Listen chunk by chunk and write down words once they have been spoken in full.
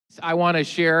I want to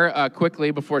share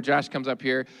quickly before Josh comes up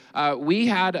here. We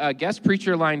had a guest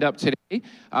preacher lined up today.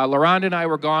 LaRonda and I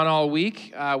were gone all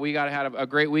week. We had a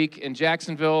great week in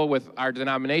Jacksonville with our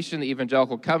denomination, the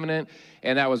Evangelical Covenant,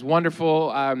 and that was wonderful.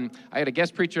 I had a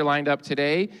guest preacher lined up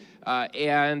today,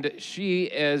 and she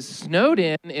is snowed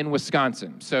in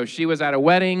Wisconsin. So she was at a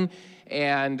wedding,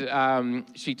 and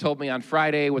she told me on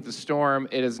Friday with the storm,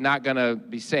 it is not going to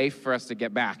be safe for us to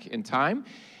get back in time.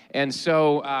 And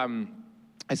so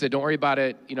I said, don't worry about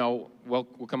it. We'll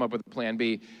come up with a plan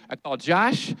B. I called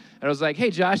Josh, and I was like, hey,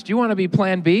 Josh, do you want to be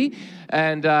plan B?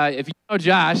 And if you know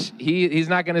Josh, he's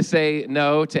not going to say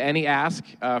no to any ask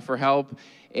for help.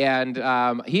 And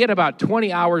he had about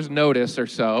 20 hours notice or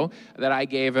so that I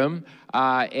gave him,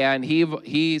 and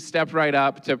he stepped right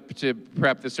up to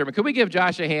prep the sermon. Could we give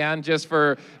Josh a hand just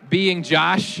for being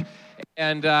Josh?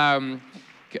 And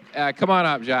come on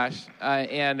up, Josh.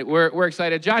 And we're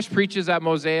excited. Josh preaches at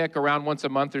Mosaic around once a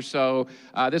month or so.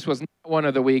 This was not one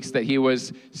of the weeks that he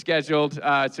was scheduled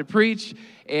to preach.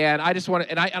 And I just wanted,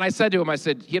 and I said to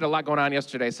him, he had a lot going on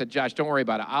yesterday. I said, Josh, don't worry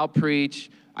about it. I'll preach.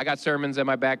 I got sermons in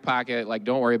my back pocket.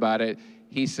 Don't worry about it.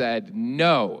 He said,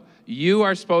 no, you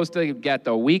are supposed to get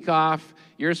the week off.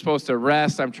 You're supposed to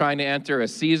rest. I'm trying to enter a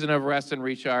season of rest and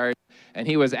recharge. And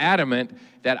he was adamant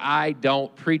that I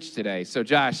don't preach today. So,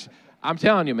 Josh, I'm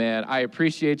telling you, man, I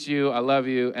appreciate you. I love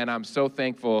you. And I'm so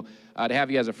thankful to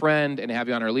have you as a friend and to have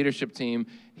you on our leadership team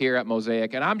here at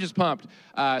Mosaic. And I'm just pumped.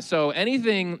 So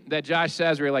anything that Josh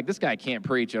says where you're like, this guy can't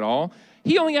preach at all,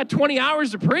 he only had 20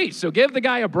 hours to preach, so give the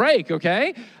guy a break,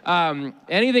 okay?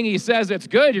 Anything he says that's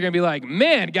good, you're going to be like,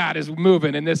 man, God is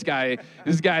moving in this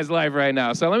guy's life right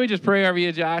now. So let me just pray over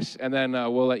you, Josh, and then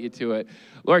we'll let you to it.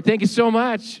 Lord, thank you so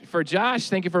much for Josh.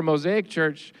 Thank you for Mosaic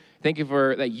Church. Thank you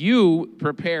for that you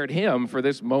prepared him for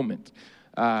this moment,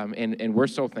 and we're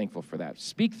so thankful for that.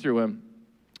 Speak through him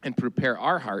and prepare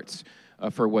our hearts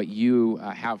for what you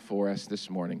have for us this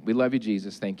morning. We love you,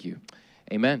 Jesus. Thank you.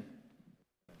 Amen.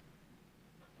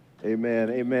 Amen,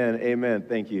 amen, amen.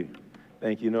 Thank you.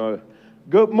 Thank you, Noah.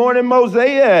 Good morning,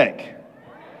 Mosaic.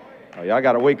 Oh, y'all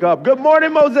got to wake up. Good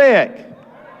morning, Mosaic.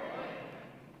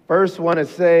 First, want to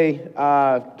say to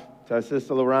our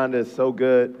sister LaRonda, it's so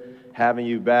good having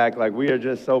you back. We are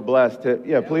just so blessed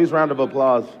to, please round of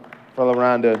applause for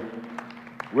LaRonda.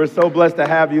 We're so blessed to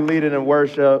have you leading in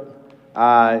worship.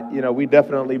 We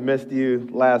definitely missed you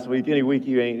last week. Any week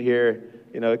you ain't here,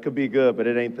 it could be good, but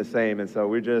it ain't the same. And so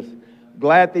we're just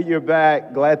glad that you're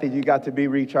back, glad that you got to be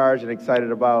recharged and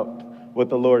excited about what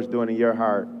the Lord's doing in your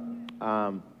heart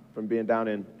from being down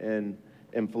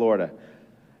in Florida.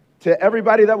 To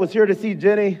everybody that was here to see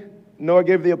Jenny, Noah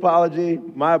gave the apology,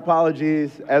 my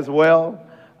apologies as well.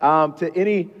 To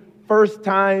any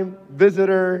first-time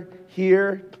visitor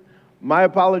here, my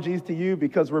apologies to you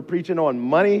because we're preaching on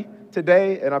money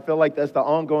today, and I feel like that's the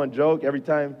ongoing joke. Every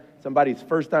time somebody's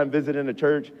first-time visiting the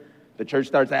church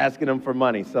starts asking them for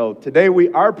money. So today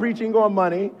we are preaching on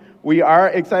money. We are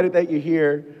excited that you're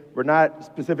here. We're not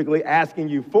specifically asking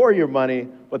you for your money,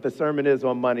 but the sermon is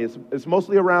on money. It's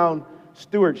mostly around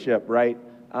stewardship, right?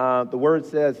 The word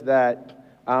says that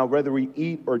whether we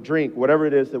eat or drink, whatever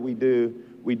it is that we do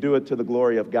it to the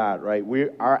glory of God, right?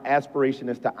 Our aspiration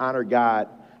is to honor God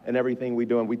in everything we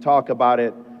do. And we talk about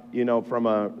it, from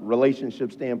a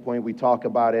relationship standpoint. We talk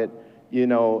about it,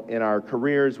 in our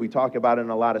careers. We talk about it in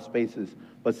a lot of spaces.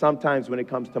 But sometimes when it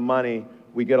comes to money,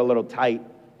 we get a little tight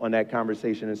on that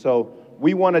conversation. And so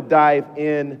we want to dive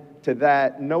into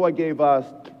that. Noah gave us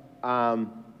kind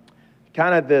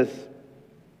of this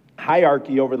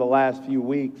hierarchy over the last few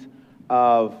weeks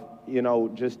of,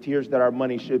 just here's that our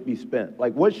money should be spent.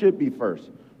 What should be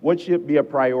first? What should be a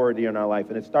priority in our life?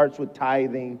 And it starts with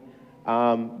tithing.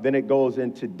 Then it goes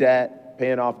into debt,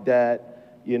 paying off debt.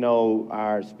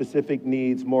 Our specific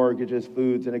needs, mortgages,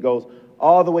 foods, and it goes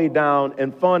all the way down,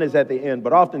 and fun is at the end.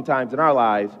 But oftentimes in our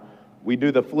lives, we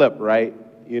do the flip, right?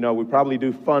 We probably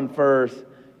do fun first,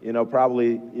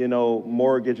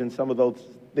 mortgage and some of those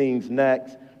things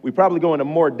next. We probably go into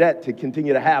more debt to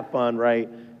continue to have fun, right?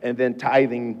 And then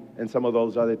tithing and some of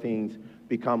those other things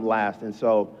become last. And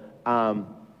so,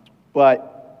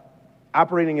 but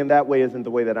operating in that way isn't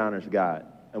the way that honors God.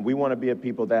 And we want to be a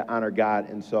people that honor God.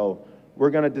 And so we're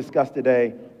going to discuss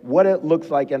today what it looks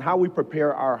like and how we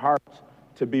prepare our hearts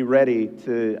to be ready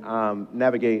to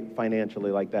navigate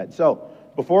financially like that. So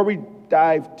before we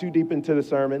dive too deep into the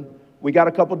sermon, we got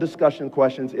a couple discussion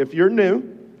questions. If you're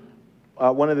new,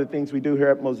 one of the things we do here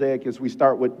at Mosaic is we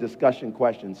start with discussion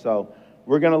questions. So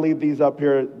we're going to leave these up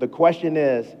here. The question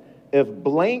is, if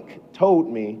blank told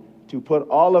me to put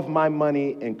all of my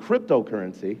money in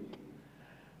cryptocurrency,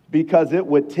 because it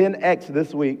would 10x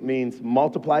this week, means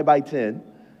multiply by 10,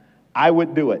 I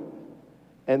would do it.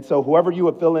 And so whoever you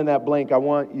would fill in that blank, I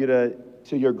want you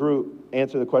to your group,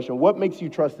 answer the question, what makes you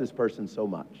trust this person so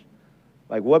much?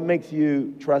 Like, what makes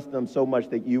you trust them so much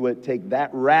that you would take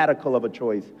that radical of a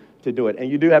choice to do it? And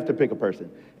you do have to pick a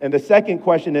person. And the second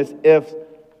question is, if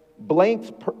blank's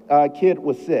kid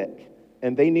was sick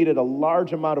and they needed a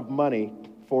large amount of money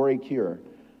for a cure,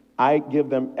 I give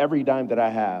them every dime that I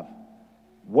have.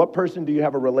 What person do you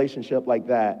have a relationship like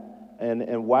that?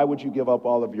 And why would you give up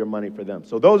all of your money for them?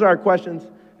 So those are our questions,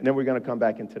 and then we're going to come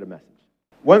back into the message.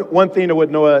 One thing that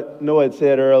what Noah had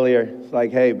said earlier, it's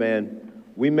like, hey, man,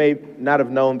 we may not have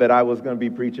known that I was going to be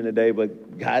preaching today,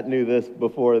 but God knew this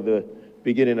before the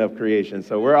beginning of creation.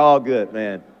 So we're all good,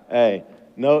 man. Hey,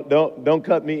 no, don't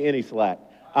cut me any slack.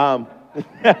 But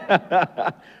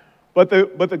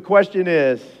the question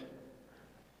is,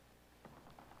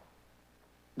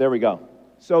 there we go.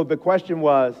 So the question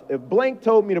was, if blank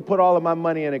told me to put all of my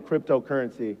money in a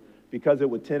cryptocurrency because it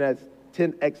would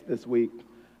 10x this week,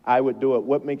 I would do it.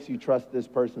 What makes you trust this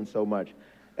person so much?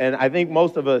 And I think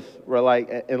most of us were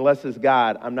like, unless it's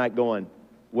God, I'm not going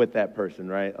with that person,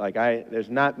 right? Like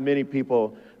there's not many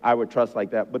people I would trust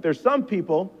like that. But there's some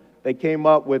people that came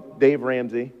up with Dave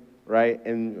Ramsey, right?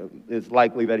 And it's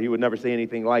likely that he would never say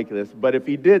anything like this. But if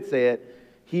he did say it,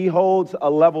 he holds a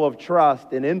level of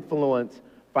trust and influence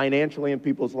financially in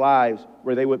people's lives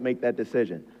where they would make that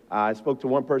decision. I spoke to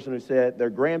one person who said their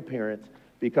grandparents,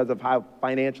 because of how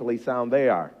financially sound they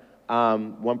are.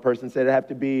 One person said it have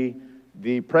to be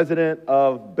the president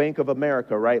of Bank of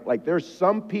America, right? Like there's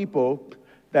some people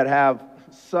that have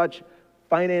such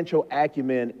financial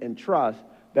acumen and trust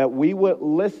that we would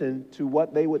listen to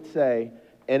what they would say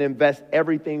and invest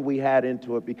everything we had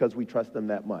into it because we trust them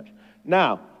that much.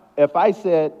 Now, if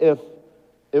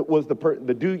it was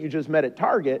the dude you just met at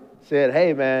Target said,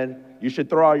 hey, man, you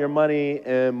should throw all your money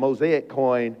in Mosaic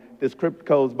coin. This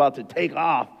crypto is about to take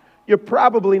off. You're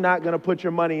probably not going to put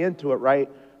your money into it, right?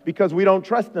 Because we don't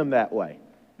trust them that way.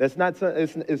 It's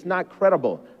not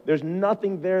credible. There's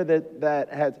nothing there that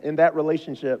has in that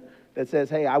relationship that says,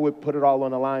 hey, I would put it all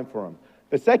on the line for him.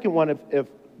 The second one, if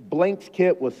blank's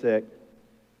kid was sick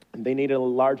and they needed a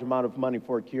large amount of money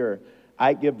for a cure,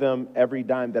 I give them every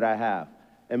dime that I have.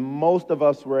 And most of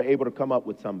us were able to come up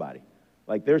with somebody.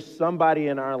 Like there's somebody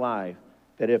in our life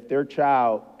that if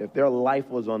their life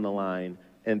was on the line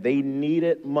and they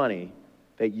needed money,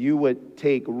 that you would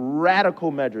take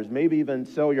radical measures, maybe even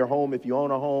sell your home if you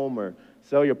own a home, or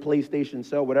sell your PlayStation,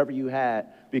 sell whatever you had,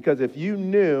 because if you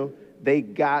knew they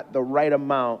got the right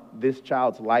amount, this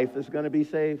child's life is going to be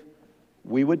saved,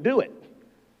 we would do it.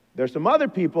 There's some other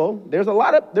people, there's a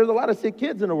lot of sick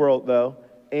kids in the world though,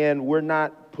 and we're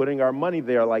not putting our money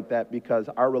there like that because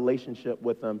our relationship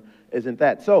with them isn't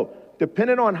that. So,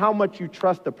 depending on how much you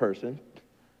trust a person,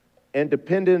 and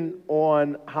depending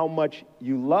on how much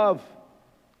you love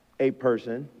a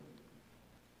person,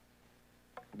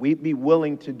 we'd be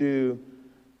willing to do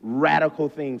radical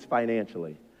things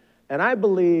financially. And I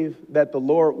believe that the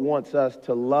Lord wants us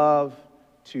to love,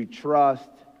 to trust,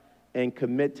 and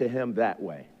commit to Him that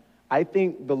way. I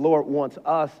think the Lord wants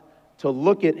us to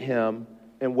look at Him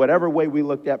in whatever way we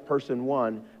looked at person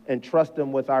one and trust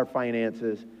Him with our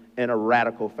finances in a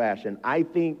radical fashion. I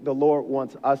think the Lord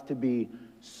wants us to be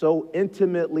so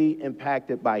intimately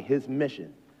impacted by His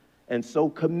mission and so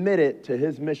committed to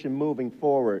His mission moving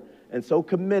forward and so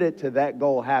committed to that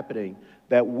goal happening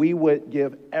that we would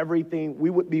give everything, we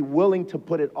would be willing to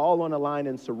put it all on the line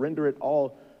and surrender it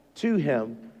all to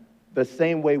Him the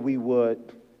same way we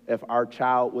would if our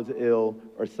child was ill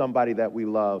or somebody that we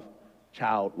love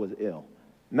child was ill.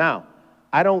 Now,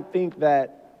 I don't think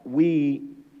that we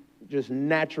just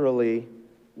naturally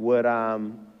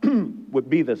would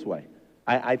be this way.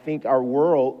 I think our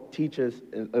world teaches,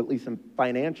 at least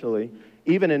financially,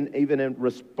 even in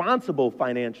responsible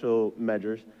financial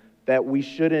measures, that we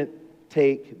shouldn't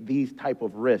take these type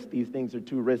of risks. These things are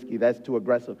too risky. That's too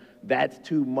aggressive. That's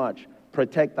too much.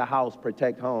 Protect the house,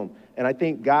 protect home. And I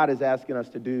think God is asking us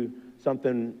to do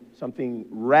something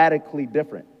radically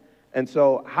different. And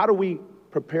so how do we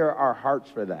prepare our hearts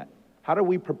for that? How do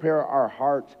we prepare our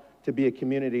hearts to be a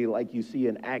community like you see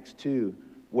in Acts 2,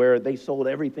 where they sold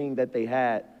everything that they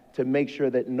had to make sure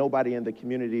that nobody in the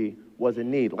community was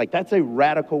in need? Like, that's a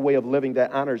radical way of living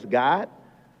that honors God.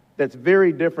 That's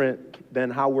very different than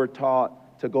how we're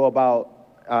taught to go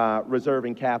about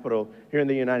reserving capital here in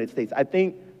the United States. I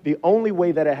think the only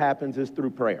way that it happens is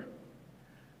through prayer.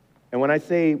 And when I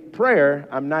say prayer,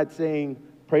 I'm not saying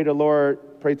pray to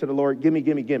the Lord,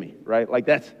 gimme, right? Like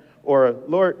that's, or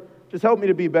Lord, just help me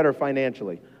to be better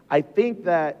financially. I think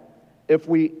that if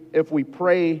we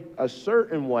pray a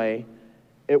certain way,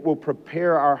 it will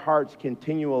prepare our hearts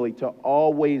continually to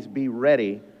always be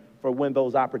ready for when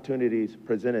those opportunities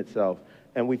present itself.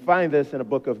 And we find this in the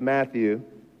book of Matthew. Am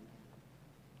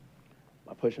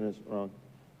I pushing this wrong?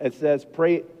 It says,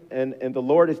 pray, and the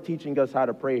Lord is teaching us how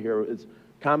to pray here. It's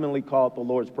commonly called the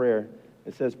Lord's Prayer.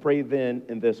 It says, pray then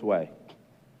in this way.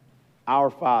 Our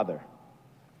Father.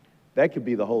 That could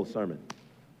be the whole sermon.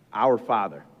 Our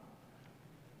Father.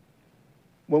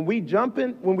 When we jump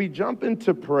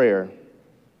into prayer,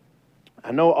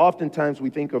 I know oftentimes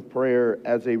we think of prayer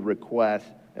as a request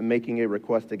and making a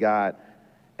request to God.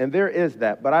 And there is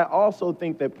that. But I also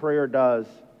think that prayer does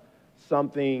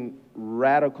something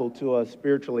radical to us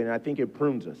spiritually, and I think it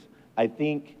prunes us. I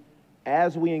think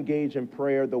as we engage in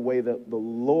prayer the way that the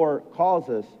Lord calls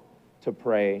us to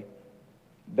pray,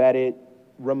 that it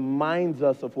reminds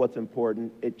us of what's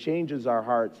important. It changes our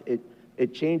hearts.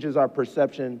 It changes our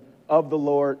perception of the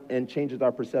Lord and changes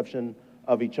our perception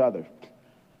of each other.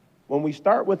 When we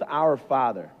start with our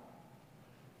Father,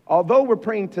 although we're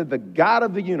praying to the God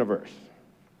of the universe,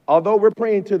 although we're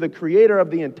praying to the creator of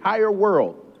the entire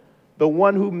world, the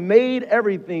one who made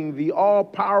everything, the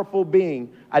all-powerful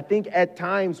being, I think at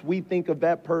times we think of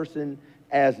that person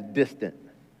as distant.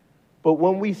 But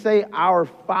when we say our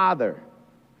Father,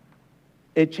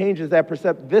 it changes that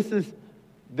perception.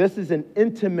 This is an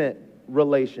intimate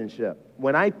relationship.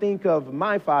 When I think of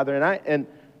my father,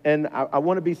 and I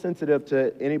want to be sensitive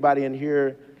to anybody in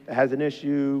here that has an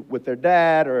issue with their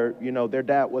dad, or their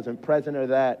dad wasn't present, or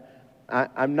that.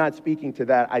 I'm not speaking to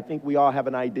that. I think we all have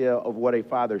an idea of what a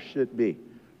father should be,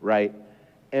 right?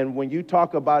 And when you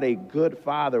talk about a good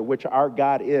father, which our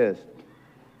God is,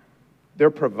 their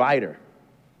provider,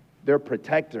 their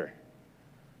protector.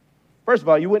 First of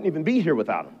all, you wouldn't even be here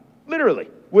without him. Literally,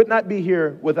 would not be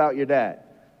here without your dad.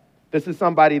 This is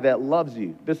somebody that loves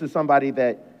you. This is somebody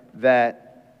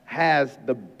that has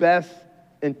the best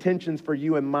intentions for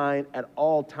you in mind at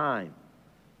all time.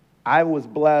 I was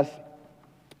blessed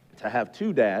to have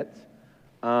two dads.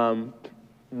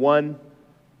 One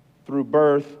through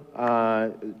birth,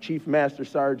 Chief Master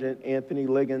Sergeant Anthony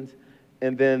Liggins,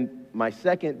 and then my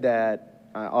second dad,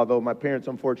 although my parents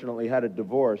unfortunately had a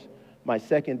divorce, my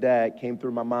second dad came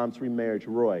through my mom's remarriage,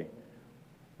 Roy.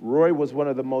 Roy was one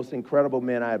of the most incredible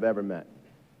men I have ever met.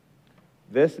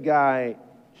 This guy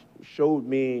showed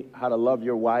me how to love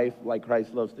your wife like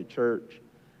Christ loves the church.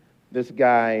 This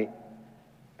guy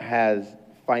has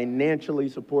financially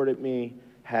supported me,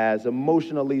 has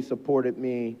emotionally supported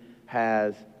me,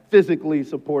 has physically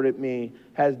supported me,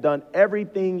 has done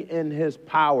everything in his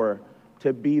power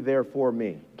to be there for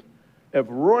me. If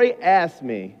Roy asked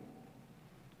me,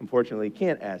 unfortunately he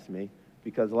can't ask me,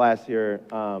 because last year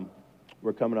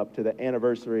we're coming up to the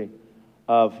anniversary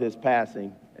of his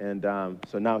passing, and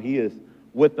so now he is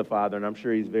with the Father, and I'm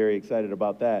sure he's very excited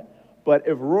about that. But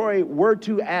if Roy were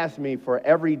to ask me for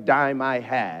every dime I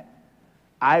had,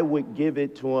 I would give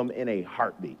it to him in a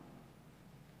heartbeat,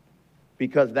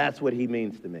 because that's what he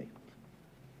means to me.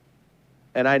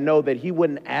 And I know that he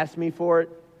wouldn't ask me for it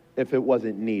if it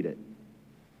wasn't needed.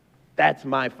 That's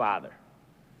my Father.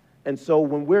 And so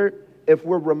if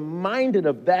we're reminded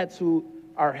of that's who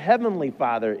our Heavenly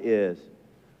Father is,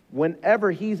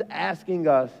 whenever he's asking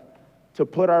us to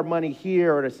put our money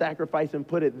here or to sacrifice and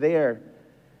put it there,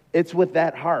 it's with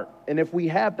that heart. And if we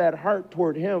have that heart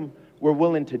toward him, we're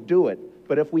willing to do it.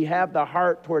 But if we have the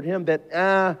heart toward him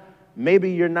that,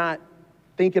 maybe you're not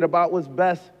thinking about what's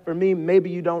best for me, maybe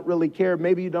you don't really care,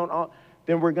 maybe you don't,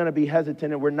 then we're going to be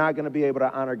hesitant and we're not going to be able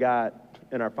to honor God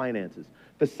in our finances.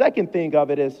 The second thing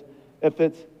of it is,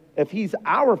 if he's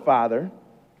our Father,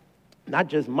 not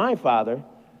just my Father,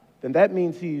 then that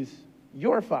means he's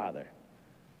your Father,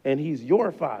 and he's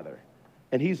your Father,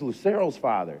 and he's Lucero's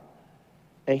Father,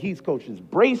 and he's Coach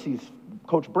Bracey's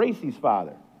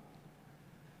Father.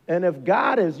 And if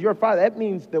God is your Father, that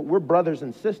means that we're brothers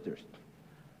and sisters.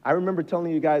 I remember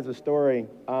telling you guys a story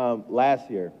last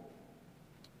year.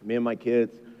 Me and my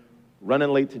kids running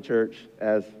late to church,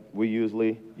 as we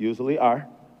usually are.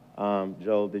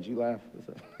 Joel, did you laugh?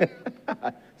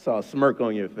 I saw a smirk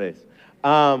on your face.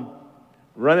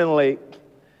 Running late,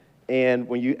 and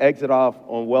when you exit off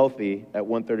on Wealthy at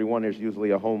 131, there's usually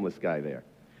a homeless guy there.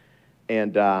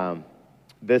 And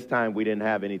this time we didn't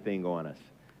have anything on us.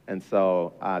 And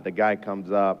so the guy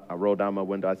comes up, I roll down my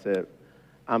window, I said,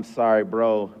 "I'm sorry,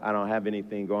 bro, I don't have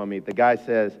anything on me." The guy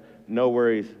says, "No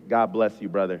worries, God bless you,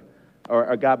 brother."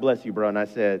 Or "God bless you, bro." And I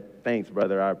said, "Thanks,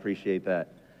 brother, I appreciate that."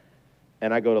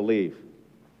 And I go to leave.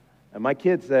 And my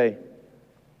kids say,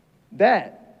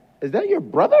 "Dad, is that your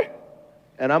brother?"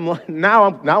 And I'm like, now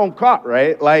I'm caught,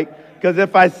 right? Like, because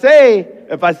if I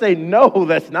say no,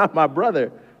 that's not my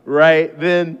brother, right?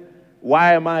 Then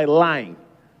why am I lying?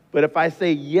 But if I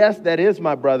say, yes, that is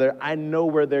my brother, I know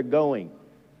where they're going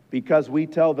because we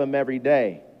tell them every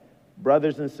day.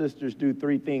 Brothers and sisters do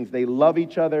three things. They love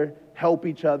each other, help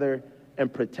each other,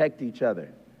 and protect each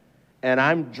other. And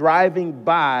I'm driving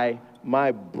by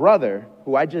my brother,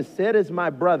 who I just said is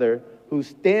my brother, who's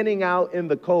standing out in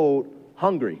the cold,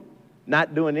 hungry,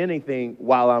 not doing anything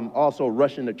while I'm also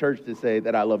rushing to church to say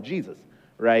that I love Jesus,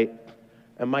 right?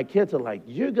 And my kids are like,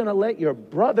 you're going to let your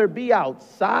brother be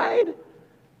outside?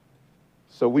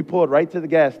 So we pulled right to the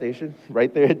gas station,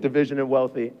 right there at Division and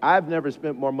Wealthy. I've never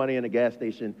spent more money in a gas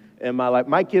station in my life.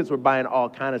 My kids were buying all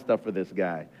kind of stuff for this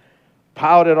guy.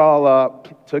 Piled it all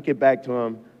up, took it back to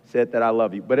him, said that I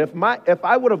love you. But if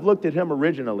I would have looked at him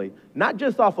originally, not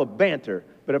just off of banter,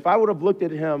 but if I would have looked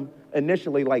at him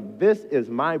initially like, this is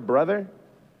my brother,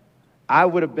 I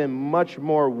would have been much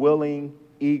more willing,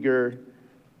 eager,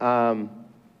 and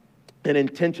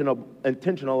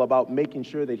intentional about making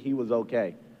sure that he was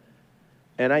okay.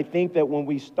 And I think that when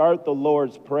we start the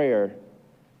Lord's Prayer,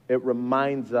 it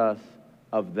reminds us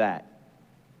of that.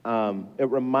 It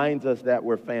reminds us that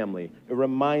we're family. It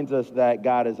reminds us that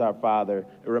God is our Father.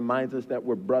 It reminds us that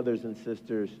we're brothers and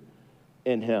sisters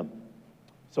in Him.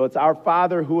 So it's our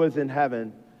Father who is in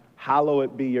heaven,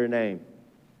 hallowed be your name.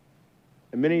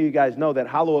 And many of you guys know that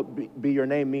hallowed be your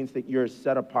name means that you're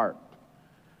set apart.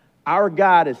 Our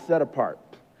God is set apart.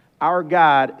 Our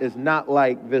God is not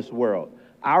like this world.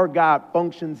 Our God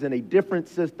functions in a different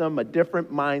system, a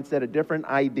different mindset, a different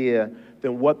idea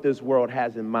than what this world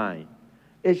has in mind.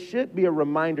 It should be a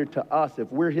reminder to us,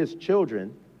 if we're His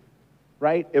children,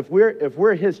 right? If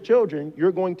we're His children,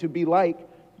 you're going to be like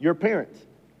your parents.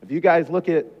 If you guys look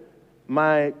at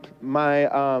my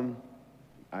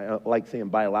I like saying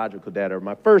biological dad, or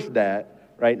my first dad,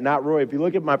 right? Not Roy. If you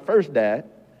look at my first dad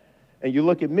and you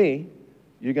look at me,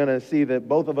 you're going to see that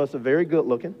both of us are very good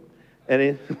looking.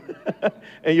 And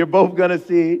you're both going to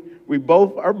see we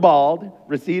both are bald,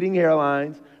 receding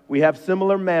hairlines. We have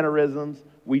similar mannerisms.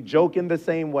 We joke in the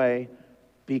same way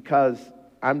because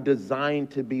I'm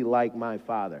designed to be like my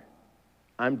father.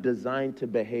 I'm designed to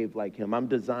behave like him. I'm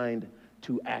designed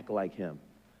to act like him.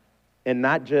 And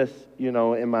not just,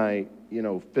 in my,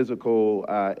 physical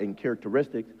and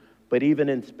characteristics, but even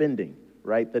in spending,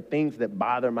 right? The things that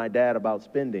bother my dad about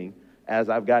spending as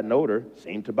I've gotten older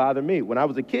seem to bother me. When I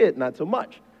was a kid, not so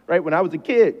much, right? When I was a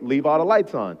kid, leave all the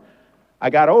lights on. I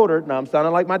got older, now I'm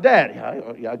sounding like my dad.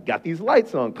 I got these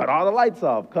lights on, cut all the lights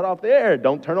off, cut off the air,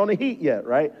 don't turn on the heat yet,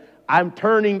 right? I'm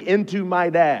turning into my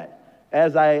dad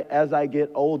as I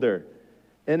get older.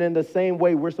 And in the same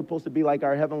way, we're supposed to be like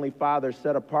our Heavenly Father,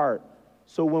 set apart.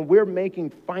 So when we're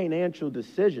making financial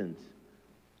decisions,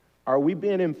 are we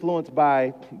being influenced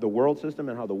by the world system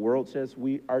and how the world says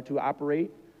we are to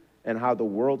operate and how the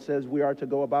world says we are to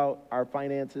go about our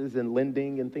finances and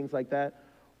lending and things like that?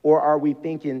 Or are we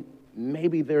thinking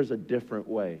maybe there's a different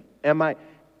way?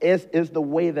 Is the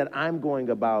way that I'm going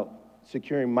about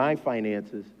securing my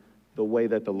finances the way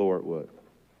that the Lord would,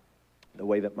 the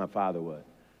way that my Father would?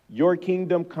 Your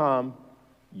kingdom come,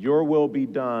 your will be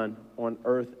done on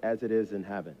earth as it is in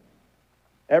heaven.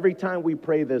 Every time we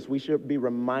pray this, we should be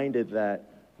reminded that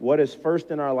what is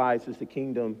first in our lives is the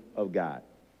kingdom of God,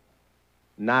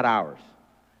 not ours.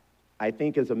 I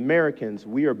think as Americans,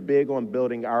 we are big on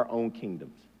building our own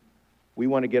kingdoms. We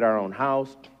want to get our own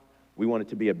house. We want it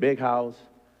to be a big house.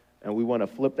 And we want to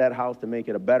flip that house to make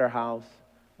it a better house.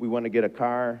 We want to get a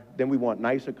car. Then we want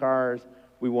nicer cars.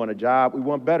 We want a job. We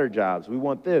want better jobs. We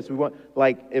want this. We want,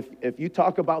 if you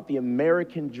talk about the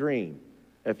American dream,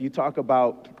 if you talk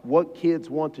about what kids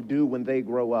want to do when they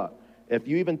grow up, if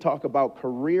you even talk about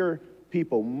career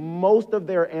people, most of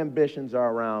their ambitions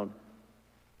are around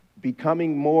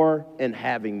becoming more and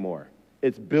having more.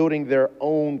 It's building their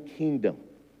own kingdom.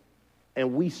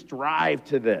 And we strive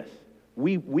to this.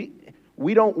 We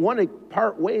don't want to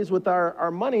part ways with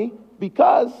our money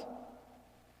because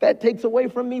that takes away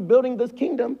from me building this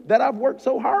kingdom that I've worked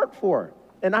so hard for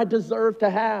and I deserve to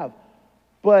have.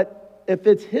 But if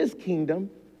it's His kingdom,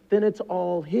 then it's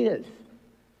all His.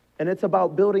 And it's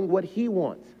about building what He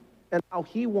wants and how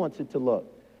He wants it to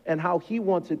look and how He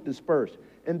wants it dispersed.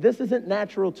 And this isn't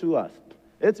natural to us.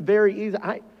 It's very easy.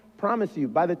 I promise you,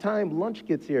 by the time lunch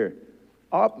gets here,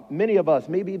 many of us,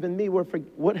 maybe even me,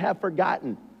 would have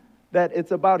forgotten that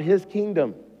it's about His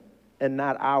kingdom and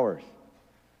not ours.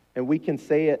 And we can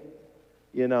say it,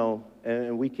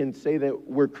 and we can say that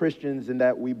we're Christians and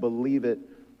that we believe it,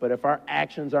 but if our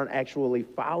actions aren't actually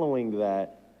following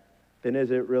that, then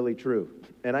is it really true?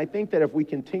 And I think that if we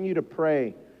continue to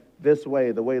pray this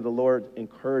way, the way the Lord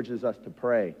encourages us to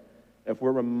pray, if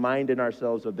we're reminding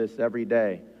ourselves of this every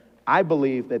day, I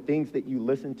believe that things that you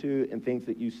listen to and things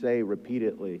that you say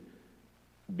repeatedly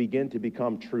begin to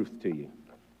become truth to you.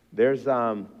 There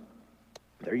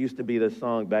used to be this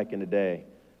song back in the day,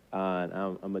 and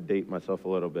I'm going to date myself a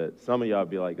little bit. Some of y'all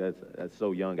be like, that's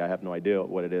so young, I have no idea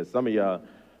what it is. Some of y'all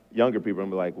younger people are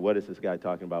going to be like, what is this guy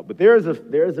talking about? But there is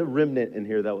a remnant in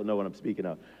here that will know what I'm speaking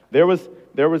of. There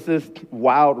was this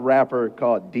wild rapper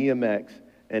called DMX,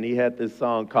 and he had this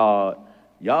song called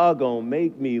Y'all Gonna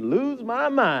Make Me Lose My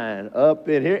Mind up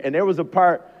in here. And there was a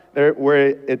part there where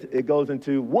it goes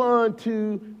into 1,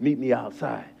 2, meet me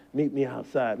outside, meet me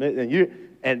outside.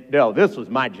 And this was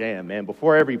my jam, man.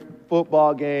 Before every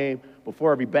football game,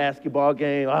 before every basketball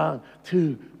game,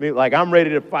 2, like I'm ready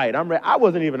to fight. I'm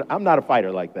not a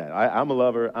fighter like that. I'm a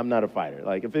lover. I'm not a fighter.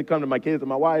 Like if it comes to my kids and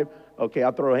my wife, okay,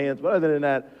 I'll throw hands. But other than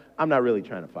that, I'm not really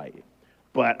trying to fight you.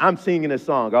 But I'm singing this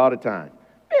song all the time.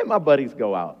 Man, my buddies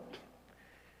go out.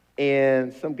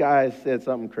 And some guys said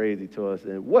something crazy to us.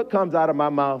 And what comes out of my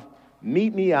mouth?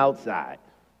 Meet me outside.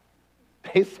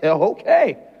 They said,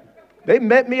 okay. They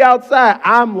met me outside.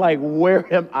 I'm like,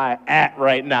 where am I at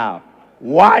right now?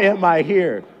 Why am I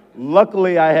here?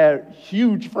 Luckily, I had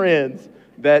huge friends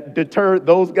that deterred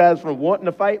those guys from wanting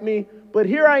to fight me. But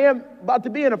here I am about to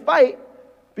be in a fight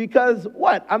because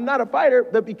what? I'm not a fighter,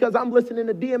 but because I'm listening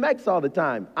to DMX all the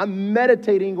time. I'm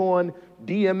meditating on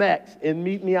DMX and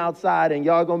meet me outside and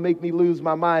y'all gonna make me lose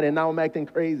my mind and now I'm acting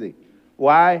crazy.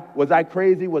 Why? Was I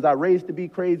crazy? Was I raised to be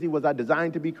crazy? Was I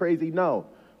designed to be crazy? No.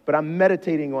 But I'm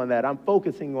meditating on that. I'm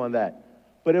focusing on that.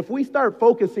 But if we start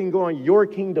focusing on your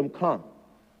kingdom come,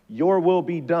 your will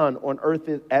be done on earth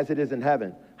as it is in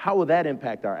heaven, how will that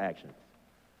impact our actions?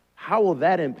 How will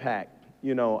that impact,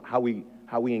 how we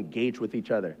engage with each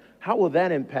other? How will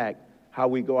that impact how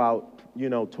we go out,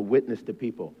 to witness to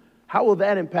people? How will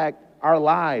that impact our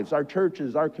lives, our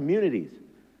churches, our communities?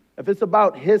 If it's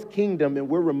about his kingdom and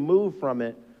we're removed from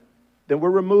it, then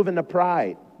we're removing the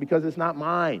pride because it's not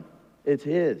mine, it's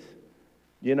his.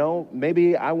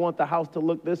 Maybe I want the house to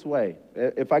look this way.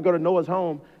 If I go to Noah's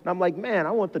home and I'm like, man,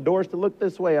 I want the doors to look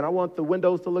this way and I want the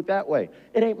windows to look that way.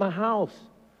 It ain't my house,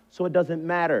 so it doesn't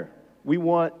matter. We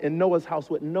want in Noah's house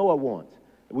what Noah wants.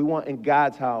 We want in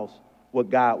God's house what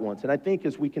God wants. And I think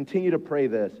as we continue to pray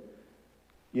this,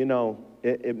 it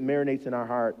marinates in our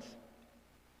hearts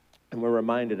and we're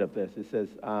reminded of this. It says,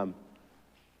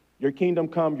 your kingdom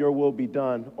come, your will be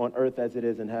done on earth as it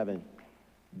is in heaven.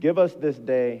 Give us this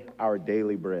day our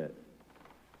daily bread.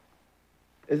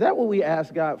 Is that what we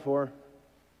ask God for?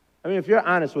 I mean, if you're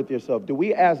honest with yourself, do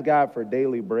we ask God for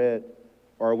daily bread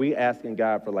or are we asking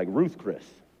God for like Ruth Chris?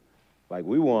 Like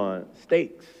we want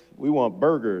steaks, we want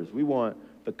burgers, we want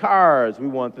the cars, we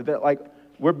want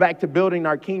we're back to building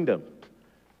our kingdom.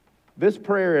 This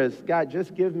prayer is, God,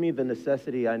 just give me the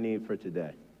necessity I need for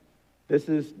today. This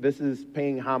is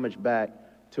paying homage back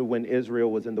to when Israel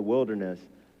was in the wilderness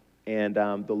and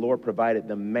the Lord provided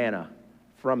them manna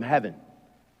from heaven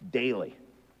daily.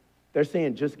 They're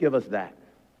saying, just give us that.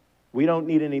 We don't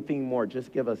need anything more.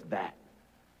 Just give us that,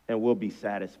 and we'll be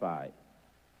satisfied.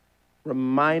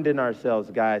 Reminding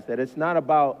ourselves, guys, that it's not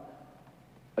about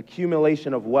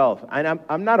accumulation of wealth. And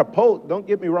I'm not opposed, don't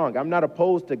get me wrong, I'm not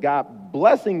opposed to God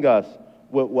blessing us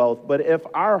with wealth, but if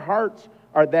our hearts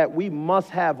are that we must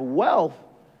have wealth,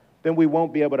 then we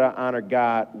won't be able to honor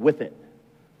God with it.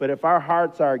 But if our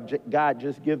hearts are, God,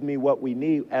 just give me what we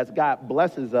need, as God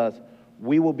blesses us,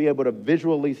 we will be able to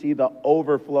visually see the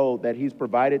overflow that he's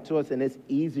provided to us. And it's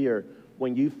easier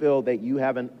when you feel that you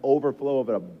have an overflow of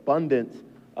an abundance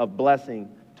of blessing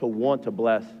to want to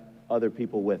bless other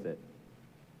people with it.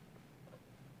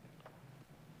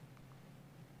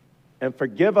 And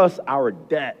forgive us our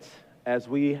debts as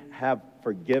we have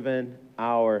forgiven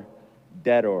our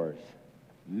debtors.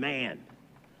 Man.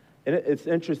 And it's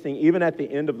interesting, even at the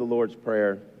end of the Lord's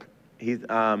Prayer, Jesus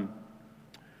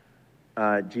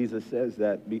says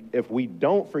that if we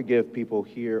don't forgive people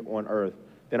here on earth,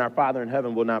 then our Father in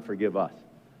heaven will not forgive us.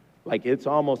 Like it's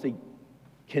almost a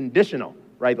conditional,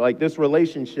 right? Like this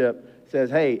relationship says,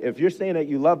 hey, if you're saying that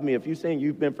you love me, if you're saying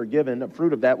you've been forgiven, the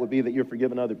fruit of that would be that you're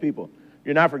forgiving other people. If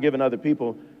you're not forgiving other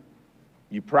people,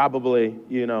 you probably,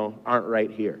 aren't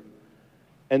right here.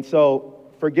 And so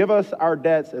forgive us our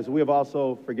debts as we have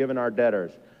also forgiven our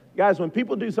debtors. Guys, when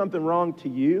people do something wrong to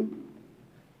you,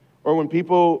 or when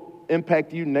people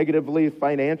impact you negatively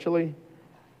financially,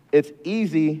 it's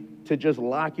easy to just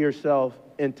lock yourself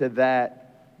into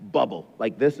that bubble.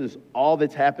 Like, this is all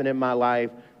that's happened in my life.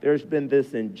 There's been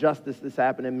this injustice that's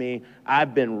happened to me.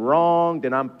 I've been wronged,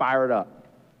 and I'm fired up.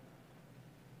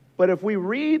 But if we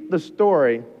read the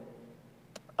story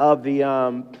of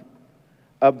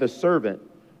the servant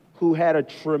who had a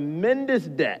tremendous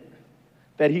debt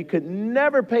that he could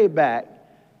never pay back,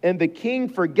 and the king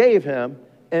forgave him,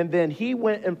 and then he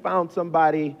went and found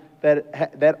somebody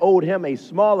that owed him a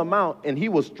small amount, and he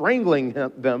was strangling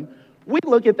them, we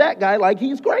look at that guy like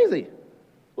he's crazy.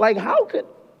 Like, how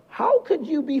could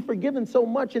you be forgiven so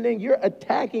much, and then you're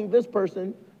attacking this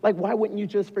person? Like, why wouldn't you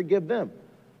just forgive them?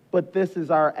 But this is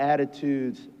our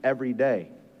attitudes every day.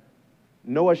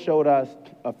 Noah showed us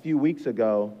a few weeks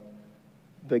ago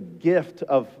the gift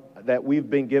that we've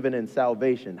been given in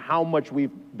salvation, how much we've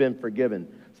been forgiven.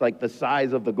 It's like the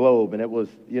size of the globe, and it was,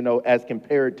 as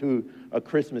compared to a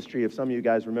Christmas tree, if some of you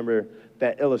guys remember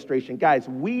that illustration. Guys,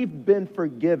 we've been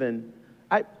forgiven.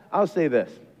 I'll say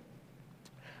this.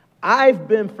 I've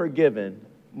been forgiven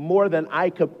more than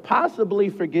I could possibly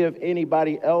forgive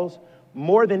anybody else,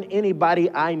 more than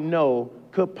anybody I know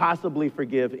could possibly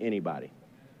forgive anybody.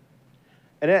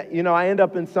 And, I end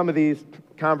up in some of these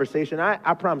conversations.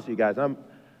 I promise you guys,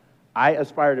 I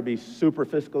aspire to be super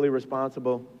fiscally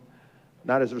responsible,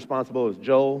 not as responsible as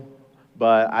Joel,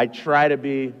 but I try to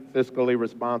be fiscally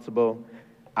responsible.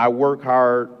 I work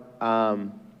hard.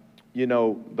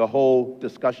 The whole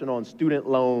discussion on student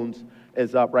loans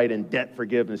is up, right, in debt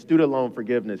forgiveness, student loan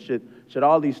forgiveness. Should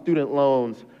all these student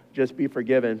loans just be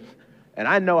forgiven? And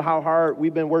I know how hard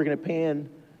we've been working at paying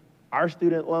our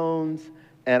student loans,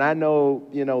 and I know,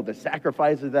 the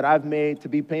sacrifices that I've made to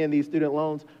be paying these student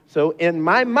loans. So in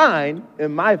my mind,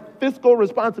 in my fiscal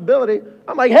responsibility,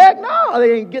 I'm like, heck no,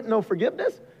 they ain't getting no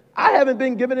forgiveness. I haven't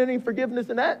been given any forgiveness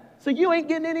in that, so you ain't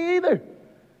getting any either.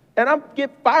 And I get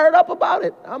fired up about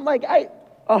it. I'm like, hey,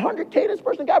 $100K this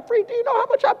person got free. Do you know how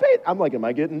much I paid? I'm like, am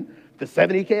I getting the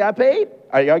 $70K I paid?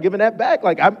 Are y'all giving that back?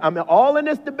 Like, I'm all in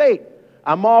this debate.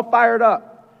 I'm all fired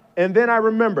up. And then I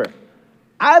remember,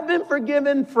 I've been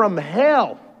forgiven from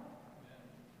hell.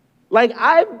 Like,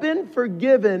 I've been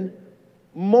forgiven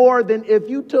more than if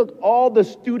you took all the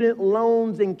student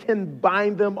loans and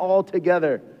combined them all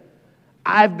together.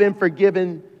 I've been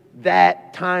forgiven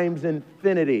that times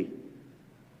infinity.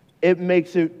 It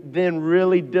makes it then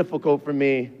really difficult for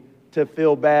me to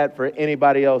feel bad for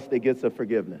anybody else that gets a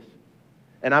forgiveness.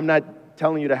 And I'm not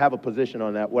telling you to have a position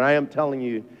on that. What I am telling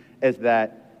you is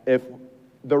that if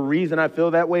the reason I feel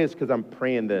that way is because I'm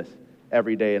praying this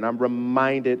every day, and I'm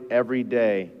reminded every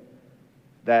day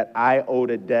that I owed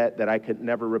a debt that I could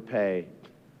never repay,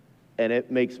 and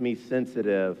it makes me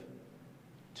sensitive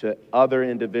to other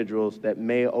individuals that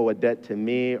may owe a debt to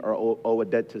me or owe a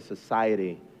debt to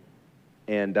society,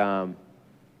 and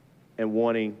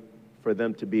wanting for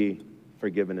them to be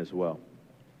forgiven as well.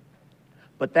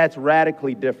 But that's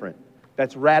radically different.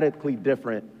 That's radically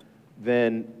different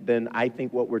than I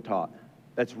think what we're taught.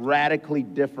 That's radically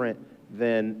different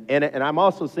than, and I'm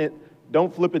also saying,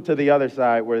 don't flip it to the other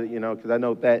side where, because I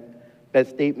know that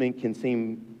statement can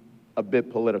seem a bit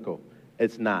political.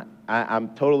 It's not.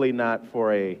 I'm totally not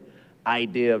for a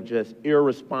idea of just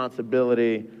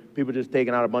irresponsibility, people just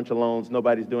taking out a bunch of loans,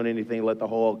 nobody's doing anything, let the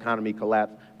whole economy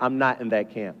collapse. I'm not in that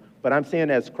camp. But I'm saying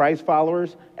as Christ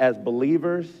followers, as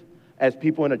believers, as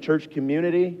people in a church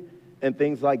community and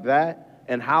things like that,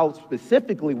 and how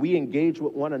specifically we engage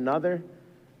with one another,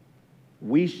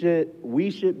 we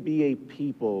should be a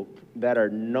people that are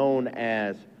known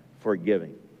as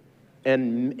forgiving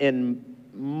and in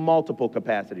multiple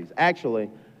capacities. Actually,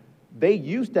 they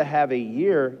used to have a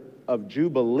year of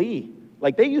Jubilee.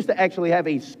 Like, they used to actually have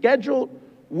a scheduled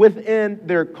within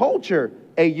their culture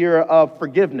a year of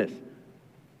forgiveness.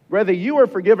 Whether you are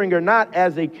forgiving or not,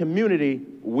 as a community,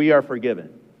 we are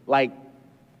forgiven. Like,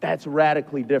 that's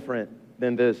radically different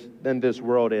than this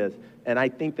world is. And I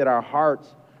think that our hearts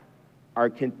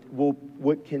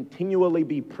would continually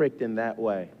be pricked in that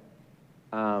way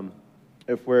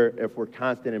if we're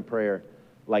constant in prayer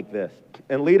like this.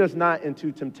 And lead us not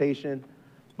into temptation,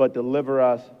 but deliver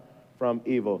us from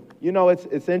evil.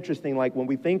 It's interesting, like when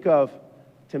we think of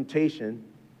temptation,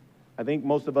 I think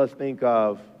most of us think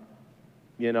of,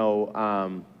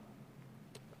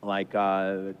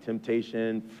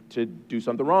 temptation to do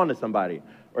something wrong to somebody,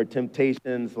 or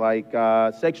temptations like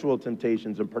sexual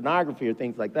temptations and pornography or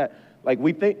things like that. Like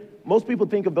most people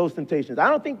think of those temptations. I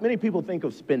don't think many people think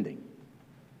of spending.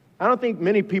 I don't think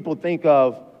many people think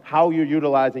of how you're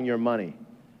utilizing your money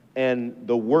and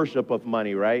the worship of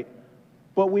money, right?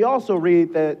 But we also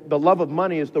read that the love of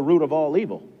money is the root of all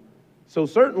evil. So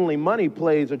certainly money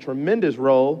plays a tremendous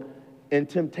role in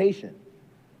temptation.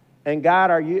 And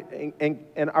God, are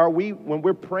we, when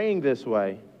we're praying this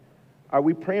way, are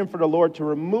we praying for the Lord to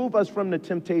remove us from the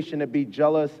temptation to be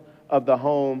jealous of the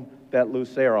home that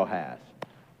Lucero has?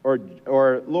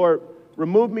 Or Lord,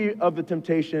 remove me of the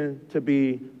temptation to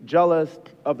be jealous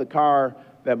of the car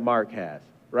that Mark has,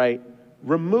 right?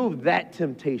 Remove that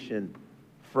temptation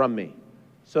from me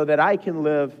so that I can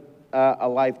live a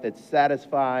life that's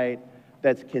satisfied,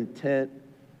 that's content,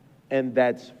 and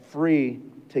that's free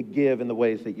to give in the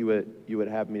ways that you would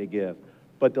have me to give.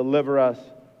 But deliver us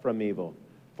from evil.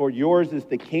 For yours is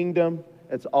the kingdom,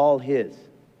 it's all his.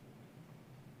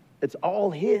 It's all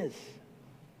his.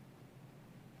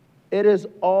 It is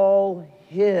all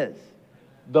his.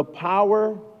 The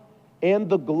power and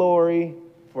the glory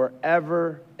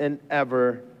forever and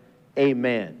ever.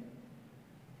 Amen.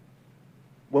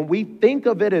 When we think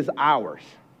of it as ours,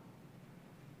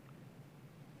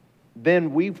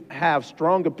 then we have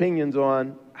strong opinions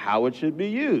on how it should be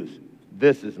used.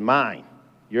 This is mine.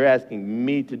 You're asking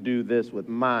me to do this with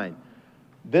mine.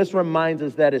 This reminds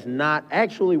us that it's not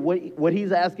actually what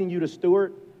he's asking you to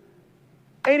steward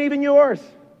ain't even yours.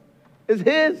 It's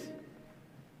his.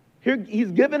 Here,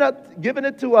 he's given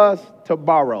it to us to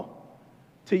borrow,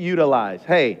 to utilize.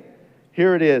 Hey,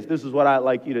 here it is. This is what I'd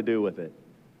like you to do with it.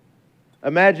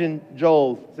 Imagine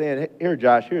Joel saying, here,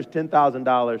 Josh, here's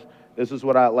 $10,000. This is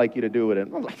what I'd like you to do with it.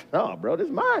 I'm like, no, bro, this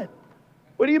is mine.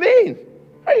 What do you mean?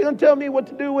 How are you going to tell me what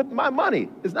to do with my money?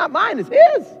 It's not mine, it's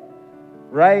his.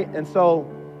 Right? And so,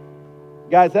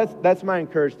 guys, that's my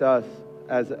encouragement to us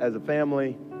as a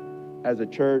family, as a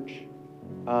church.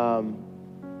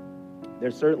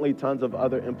 There's certainly tons of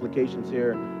other implications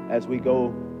here as we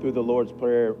go through the Lord's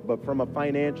Prayer. But from a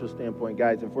financial standpoint,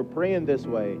 guys, if we're praying this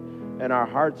way and our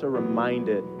hearts are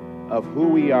reminded of who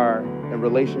we are in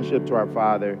relationship to our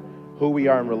Father, who we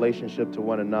are in relationship to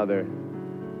one another,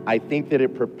 I think that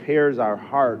it prepares our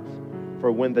hearts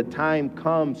for when the time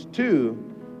comes to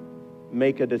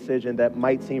make a decision that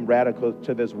might seem radical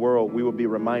to this world, we will be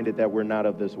reminded that we're not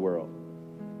of this world.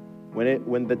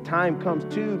 When the time comes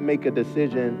to make a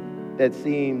decision that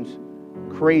seems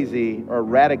crazy or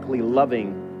radically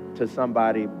loving to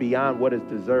somebody beyond what is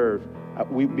deserved,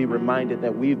 we'd be reminded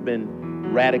that we've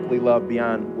been radically loved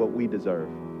beyond what we deserve,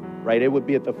 right? It would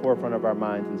be at the forefront of our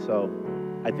minds. And so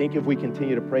I think if we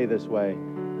continue to pray this way,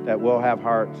 that we'll have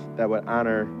hearts that would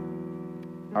honor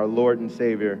our Lord and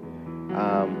Savior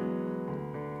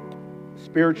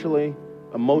spiritually,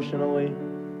 emotionally,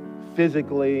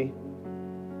 physically,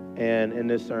 and in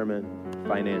this sermon,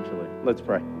 financially. Let's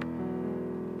pray.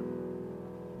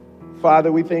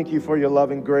 Father, we thank you for your love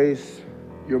and grace,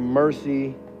 your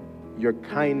mercy, your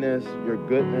kindness, your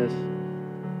goodness.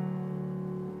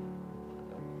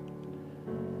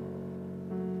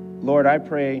 Lord, I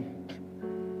pray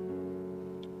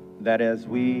that as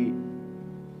we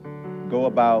go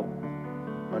about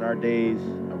on our days,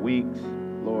 our weeks,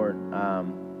 Lord,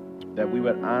 that we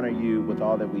would honor you with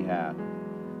all that we have,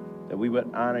 that we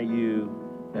would honor you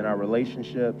in our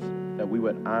relationships, that we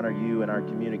would honor you in our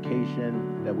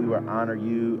communication, that we would honor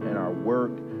you in our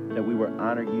work, that we would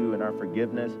honor you in our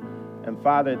forgiveness, and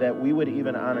Father, that we would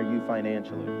even honor you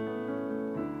financially.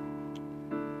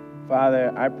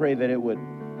 Father, I pray that it would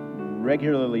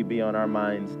regularly be on our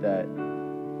minds that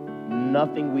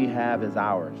nothing we have is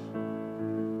ours.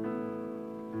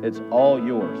 It's all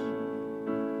yours.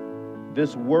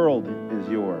 This world is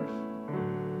yours.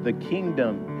 The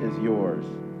kingdom is yours.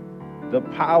 The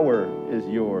power is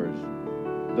yours.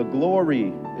 The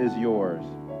glory is yours.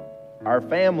 Our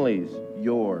families,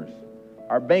 yours.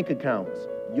 Our bank accounts,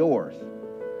 yours.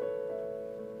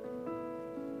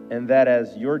 And that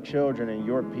as your children and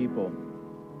your people,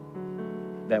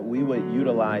 that we would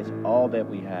utilize all that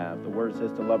we have. The word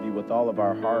says to love you with all of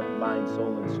our heart, mind,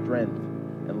 soul, and strength,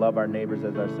 and love our neighbors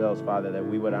as ourselves, Father, that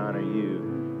we would honor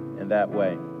you in that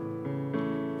way.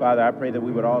 Father, I pray that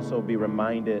we would also be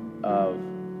reminded of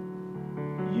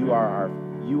you are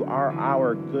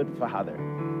our good Father,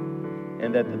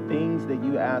 and that the things that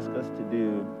you ask us to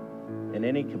do in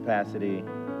any capacity,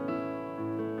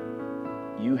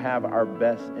 you have our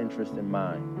best interest in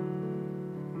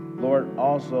mind. Lord,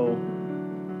 also,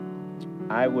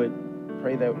 I would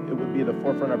pray that it would be the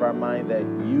forefront of our mind that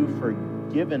you've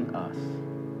forgiven us,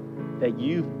 that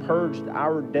you've purged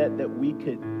our debt that we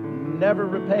could never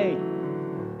repay.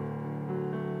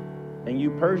 And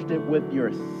you purged it with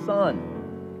your Son,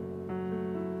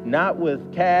 not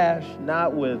with cash,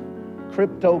 not with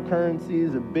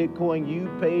cryptocurrencies and Bitcoin. You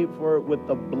paid for it with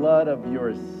the blood of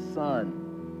your Son.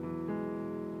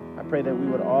 I pray that we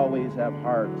would always have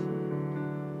hearts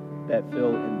that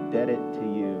feel indebted to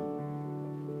you,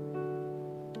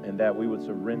 and that we would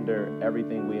surrender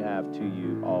everything we have to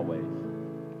you always.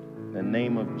 In the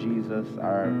name of Jesus,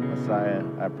 our Messiah,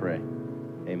 I pray.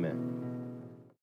 Amen.